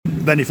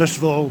Benny, first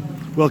of all,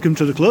 welcome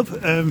to the club.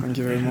 Thank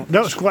you very much.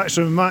 That was quite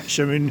some match.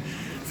 I mean,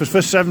 for the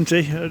first 70,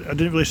 I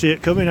didn't really see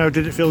it coming. How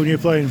did it feel when you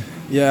were playing?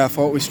 Yeah, I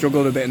thought we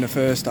struggled a bit in the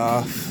first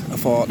half. I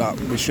thought that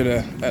we should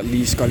have at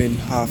least gone in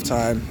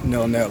half-time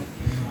 0-0.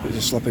 It was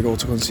a sloppy goal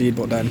to concede,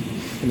 but then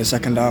in the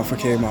second half we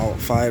came out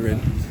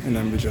firing and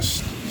then we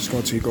just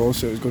scored 2 goals,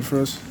 so it was good for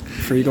us.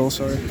 3 goals,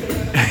 sorry.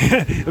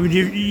 I mean,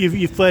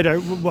 you've played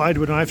out wide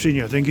when I've seen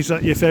you, I think. Is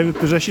that your favourite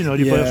position, or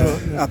do you play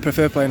outside? I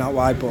prefer playing out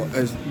wide, but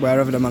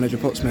wherever the manager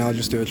puts me, I'll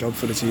just do a job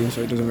for the team,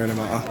 so it doesn't really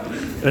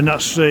matter. And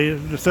that's the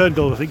third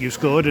goal I think you've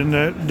scored, and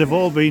they've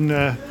all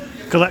been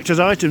collector's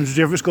items. Did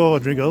you ever score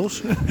ordinary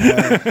goals?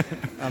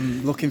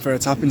 I'm looking for a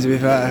tap-in, to be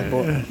fair,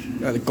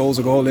 but the goal's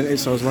a goal, isn't it?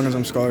 So as long as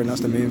I'm scoring,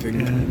 that's the main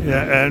thing.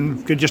 Yeah, and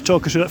could you just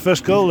talk us through that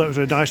first goal? That was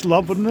a nice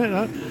lob, wasn't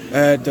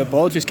it? The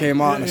ball just came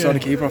out and I saw the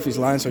keeper off his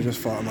line, so I just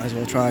thought I might as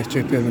well try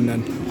chip him, and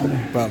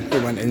then, well,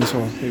 it went in,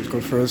 so it was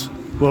good for us.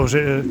 What was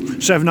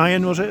it, 7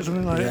 iron, was it?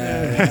 Something like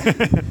that?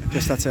 Yeah.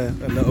 Just had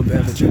a little bit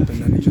of a chip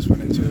and then it just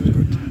went in, so it was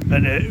good.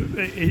 And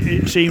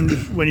it seemed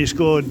when you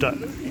scored that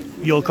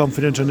your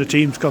confidence and the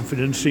team's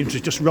confidence seemed to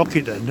just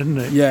rocket then, didn't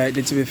it? Yeah, it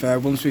did, to be fair.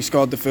 Once we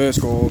scored the first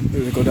goal, it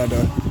was a good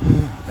header,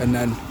 and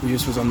then we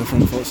just was on the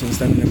front foot since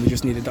then, and then we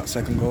just needed that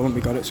second goal and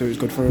we got it, so it was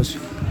good for us.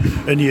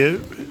 And your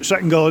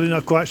second goal, I didn't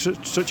have quite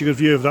such a good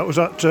view of that. Was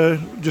that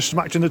just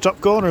smacked in the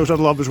top corner, or was that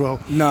a lob as well?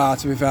 Nah,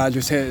 to be fair, I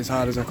just hit it as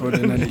hard as I could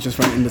and then it just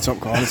went in the top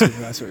corner, to be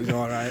fair, so it was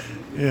alright.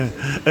 Yeah,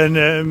 and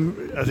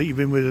I think you've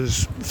been with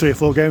us 3 or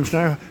 4 games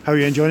now. How are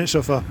you enjoying it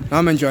so far?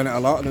 I'm enjoying it a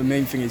lot. The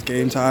main thing is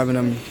game time, and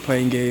I'm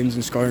playing games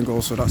and scoring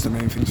goals, so that's the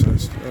main thing, so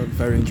it's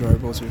very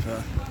enjoyable, to be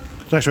fair.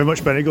 Thanks very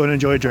much, Benny. Go and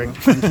enjoy a drink.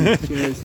 Thank you. Cheers.